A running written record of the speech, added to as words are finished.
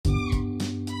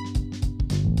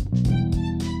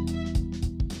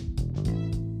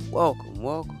Welcome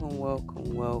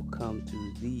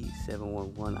to the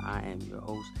 711. I am your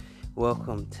host.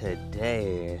 Welcome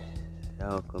today.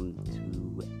 Welcome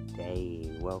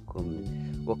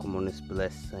on this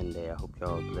blessed Sunday. I hope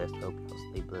y'all are blessed. I hope y'all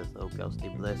stay blessed. I hope y'all stay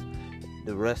blessed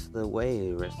the rest of the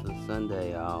way, the rest of the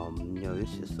Sunday.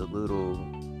 It's just a little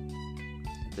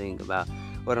thing about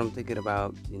what I'm thinking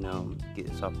about, get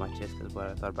this off my chest, because what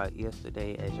I thought about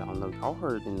yesterday, as y'all know, y'all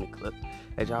heard in the clip,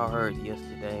 as y'all heard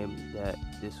yesterday, that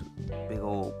this big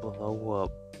old blow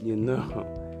up,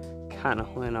 kind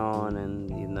of went on,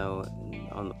 and,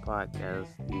 on the podcast,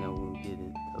 when we did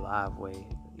it the live way,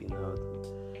 it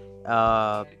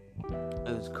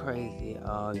was crazy.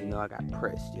 I got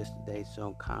pressed yesterday, so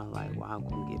I'm kind of like, I'm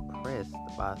going to get pressed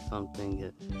by something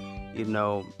that,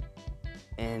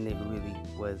 and it really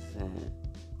wasn't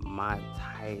my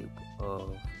type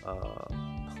of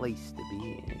place to be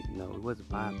in. It wasn't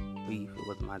my beef, it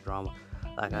wasn't my drama.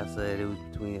 Like I said, it was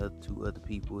between two other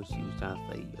people. She was trying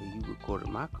to say, you recorded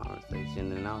my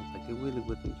conversation, and I was like, it really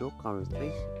wasn't your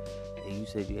conversation, and you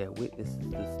said you had witnesses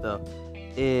and stuff,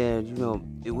 and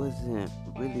it wasn't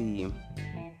really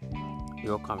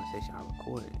your conversation I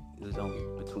recorded. It was only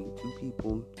between two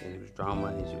people, and it was drama,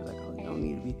 and she was like, you don't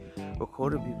need to be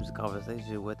recording people's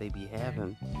conversation, what they be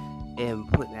having, and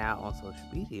putting it out on social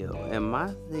media. And my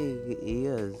thing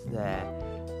is that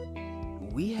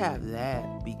we have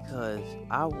that because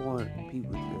I want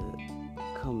people to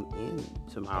come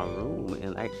into my room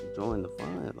and actually join the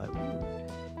fun. Like,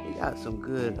 we got some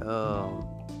good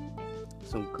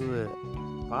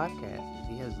podcasts.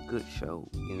 He has a good show,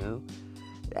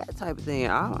 that type of thing.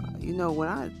 When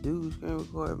I do screen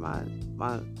record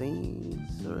my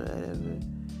things or whatever,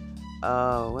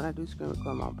 when I do screen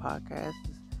record my podcasts,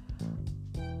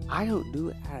 I don't do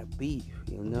it out of beef.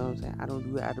 You know what I'm saying? I don't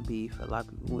do it out of beef. A lot of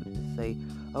people want to say,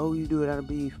 "Oh, you do it out of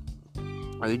beef,"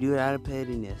 or "You do it out of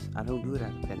pettiness." I don't do it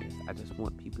out of pettiness. I just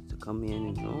want people to come in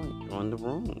and join the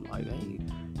room. Like, hey,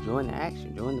 join the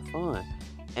action, join the fun,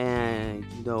 and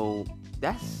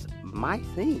that's my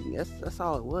thing. That's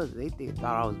all it was. They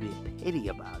thought I was being petty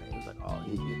about it. It was like, oh,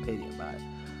 he's being petty about it.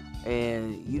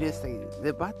 And you didn't say.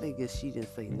 My thing is, she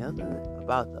didn't say nothing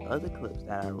about the other clips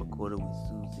that I recorded with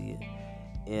Susie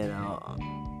and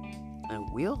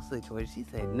Will's situation. She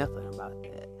said nothing about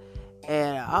that.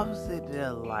 And I was sitting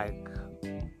there like,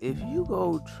 if you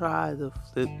go try to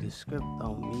flip the script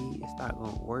on me, it's not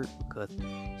gonna work, because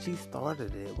she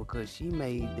started it, because she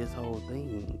made this whole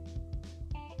thing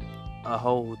a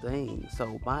whole thing.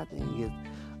 So my thing is,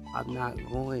 I'm not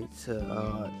going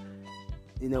to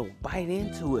bite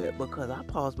into it, because I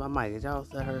paused my mic. As y'all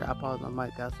heard, I paused my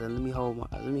mic. I said, let me hold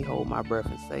my breath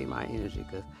and save my energy,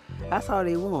 because that's all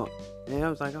they want. And I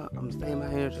was like, I'm saving my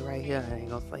energy right here. I ain't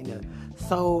gonna say nothing.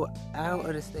 So I don't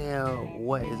understand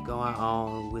what is going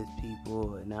on with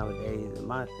people nowadays. And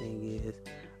my thing is,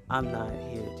 I'm not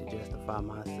here to justify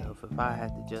myself. If I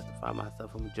had to justify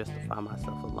myself, I'm gonna justify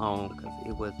myself alone, because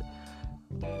it was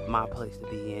my place to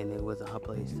be in. It wasn't her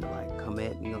place to like come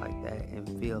at me like that and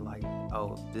feel like,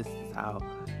 oh, this is how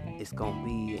it's gonna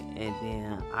be. And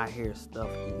then I hear stuff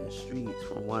in the streets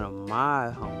from one of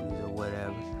my homies or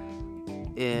whatever,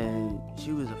 and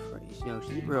she was afraid. She's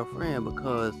a real friend,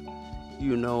 because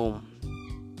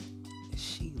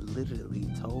she literally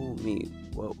told me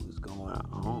what was going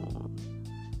on.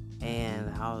 And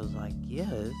I was like,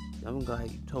 yes, I'm glad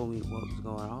you told me what was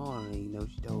going on. And,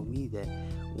 she told me that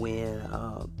when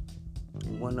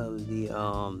one of the,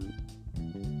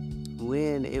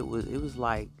 when it was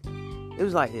like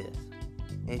this.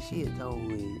 And she had told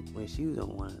me when she was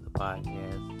on one of the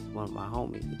podcasts, one of my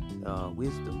homies,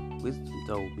 Wisdom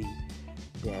told me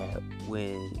that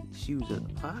when she was on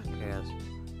the podcast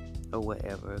or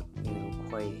whatever,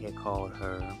 Quay had called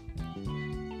her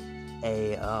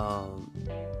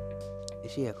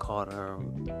she had called her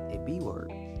a B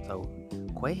word. So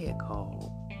Quay had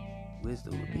called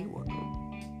Wisdom a B word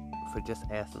for just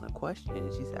asking a question.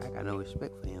 And she said, I got no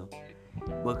respect for him,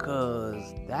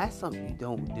 because that's something you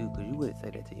don't do, because you wouldn't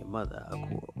say that to your mother.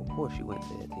 Of course you wouldn't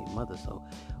say that to your mother. So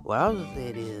what I was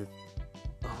saying is,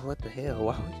 what the hell?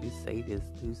 Why would you say this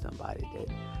to somebody that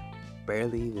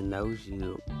barely even knows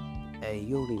you, and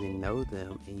you don't even know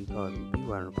them, and you call them B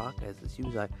word on the podcast? And she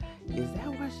was like, is that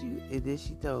why and then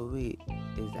she told me,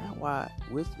 is that why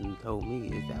Wisdom told me,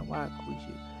 is that why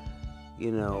Quisha,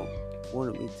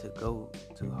 wanted me to go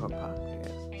to her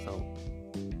podcast? So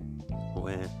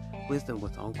when Wisdom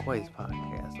was on Quay's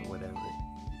podcast or whatever,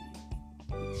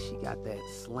 she got that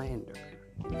slander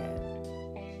and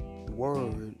that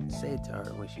word said to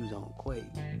her when she was on Quay's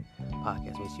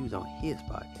podcast, when she was on his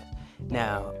podcast.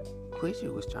 Now,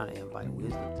 Quisha was trying to invite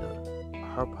Wisdom to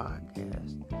her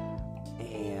podcast,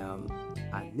 And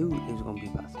I knew it was gonna be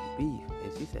about some beef.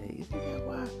 And she said, "Isn't that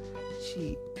why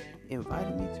she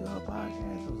invited me to her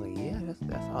podcast?" I was like, "Yeah,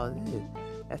 that's all it is.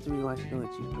 That's the reason why she's doing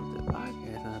Chief Truth to the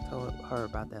podcast." And I told her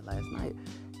about that last night,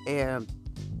 and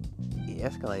it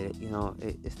escalated.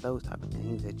 It's those type of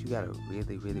things that you gotta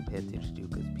really, really pay attention to,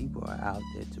 because people are out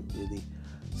there to really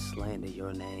slander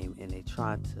your name, and they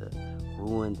try to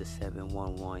ruin the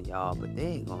 711, y'all, but they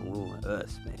ain't gonna ruin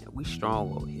us, man. We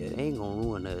strong over here. They ain't gonna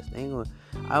ruin us. They ain't gonna.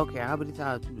 I don't care how many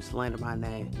times people slander my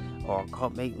name or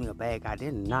make me a bad guy.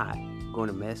 They're not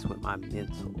gonna mess with my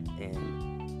mental,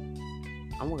 and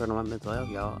I'm working on my mental health,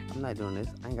 y'all. I'm not doing this.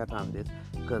 I ain't got time for this,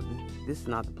 because this is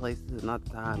not the place. This is not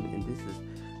the time, and this is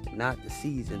not the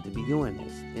season to be doing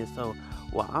this. And so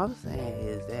what I'm saying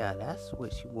is that that's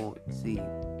what she won't see.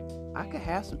 I could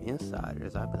have some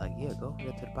insiders. I'd be like, yeah, go over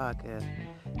there to the podcast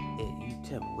and you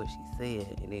tell me what she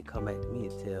said, and then come back to me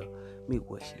and tell me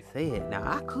what she said. Now,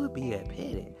 I could be that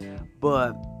petty,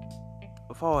 but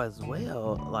as far as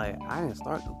well, like, I didn't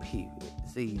start no beef.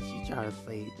 See, she trying to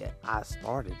say that I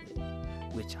started it,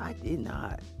 which I did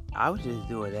not. I was just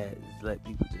doing that to let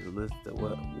people just listen to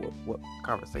what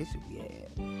conversation we had.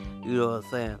 You know what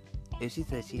I'm saying? And she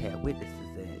said she had witnesses,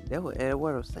 and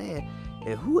what I'm saying,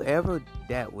 and whoever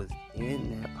that was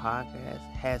in that podcast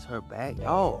has her back,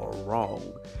 y'all are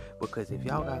wrong. Because if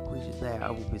y'all got Quisha's back,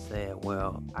 I would be saying,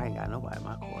 well, I ain't got nobody in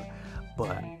my corner.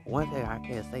 But one thing I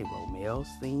can say, Romeo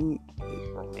seen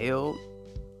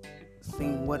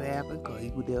what happened, because he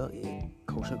was there, and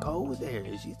Coach Nicole was there,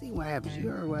 and she seen what happened. She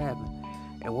heard what happened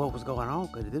and what was going on,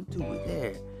 because them two was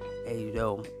there. And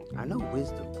I know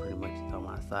Wisdom pretty much is on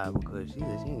my side, because she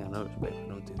said she ain't got no respect for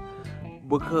them two.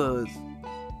 Because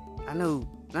I know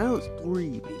it's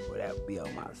 3 people that would be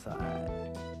on my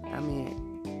side. I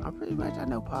mean, I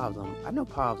know Pop's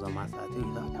on my side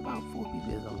too. So I got about 4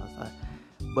 people that's on my side.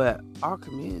 But our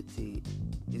community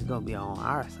is gonna be on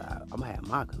our side. I'm gonna have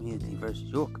my community versus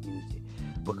your community.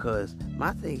 Because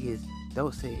my thing is,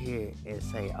 don't sit here and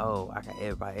say, oh, I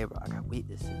got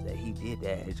witnesses that he did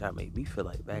that, and try to make me feel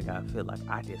like bad guy. I feel like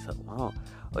I did something wrong,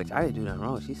 which I didn't do nothing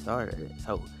wrong. She started it,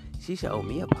 so she should owe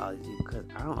me an apology, because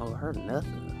I don't owe her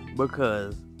nothing,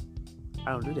 because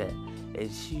I don't do that.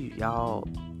 And y'all,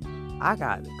 I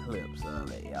got the clips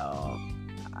of it, y'all.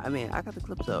 I mean, I got the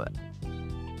clips of it,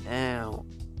 and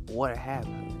what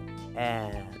happened,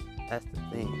 and that's the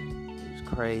thing. It's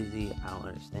crazy. I don't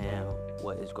understand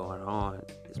what is going on.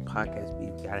 This podcast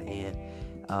beef gotta end.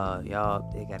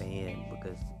 Y'all, it gotta end,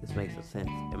 because this makes no sense.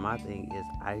 And my thing is,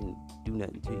 I didn't do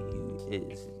nothing to you.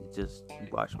 It's just, you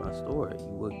watched my story.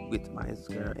 You went to my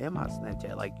Instagram and my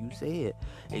Snapchat, like you said,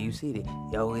 and you see that,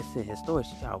 yo, it's in his story.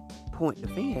 She tried to point the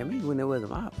finger at me when it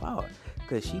wasn't my fault,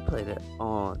 because she played it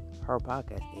on her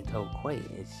podcast and told Quay,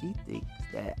 and she thinks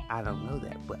that I don't know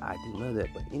that, but I do know that.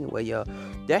 But anyway, y'all,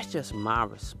 that's just my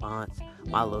response,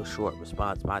 my little short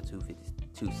response, my 2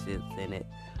 cents in it.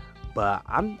 But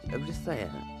I'm just saying,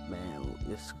 man,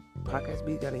 this podcast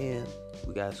beef gotta end.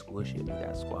 We gotta squish it. We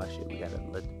gotta squash it. We gotta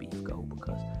let the beef go,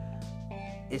 because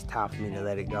it's time for me to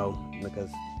let it go.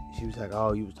 Because she was like,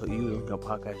 oh, you was on your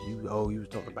podcast, you was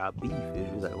talking about beef. And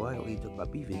she was like, well, he talking about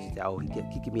beef. And she said, oh, he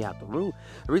kept kicking me out the room.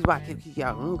 The reason why I kept kicking you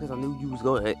out the room, because I knew you was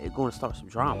going to start some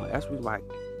drama. That's the reason why I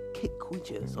kicked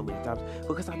Quisha so many times,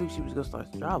 because I knew she was going to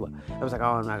start some drama. I was like,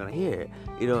 oh, I'm not going to hear it.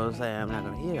 You know what I'm saying? I'm not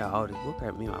going to hear all this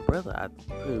bullcrap. Me and my brother, I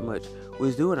pretty much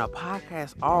was doing a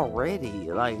podcast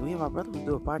already. Like, me and my brother was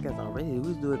doing a podcast already. We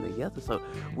was doing it together. So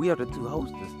we are the 2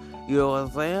 hosts. You know what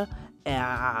I'm saying? And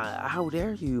how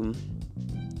dare you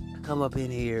come up in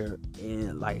here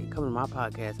and like come to my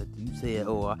podcast and you said,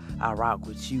 oh, I rock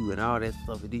with you and all that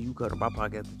stuff, and then you come to my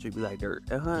podcast and treat me like dirt.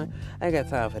 I ain't got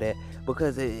time for that,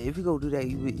 because if you go do that,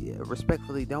 you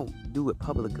respectfully don't do it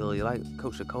publicly. Like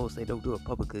Coach Nicole say, don't do it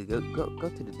publicly. Go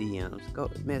to the DMs, go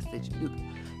message,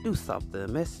 do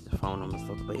something, message the phone number or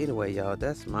something. But anyway, y'all,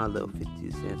 that's my little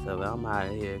 50 cents of it. I'm out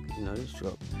of here, because this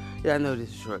short. Yeah, I know this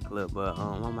is a short clip, but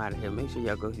I'm out of here. Make sure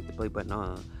y'all go hit the play button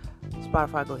on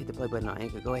Spotify. Go hit the play button on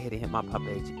Anchor. Go ahead and hit my pop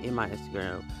page in my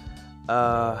Instagram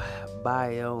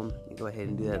bio. Go ahead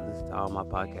and do that. Listen to all my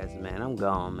podcasts, man. I'm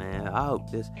gone, man. I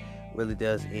hope this really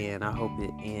does end. I hope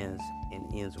it ends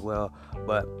and ends well.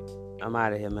 But I'm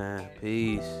out of here, man.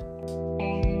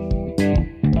 Peace.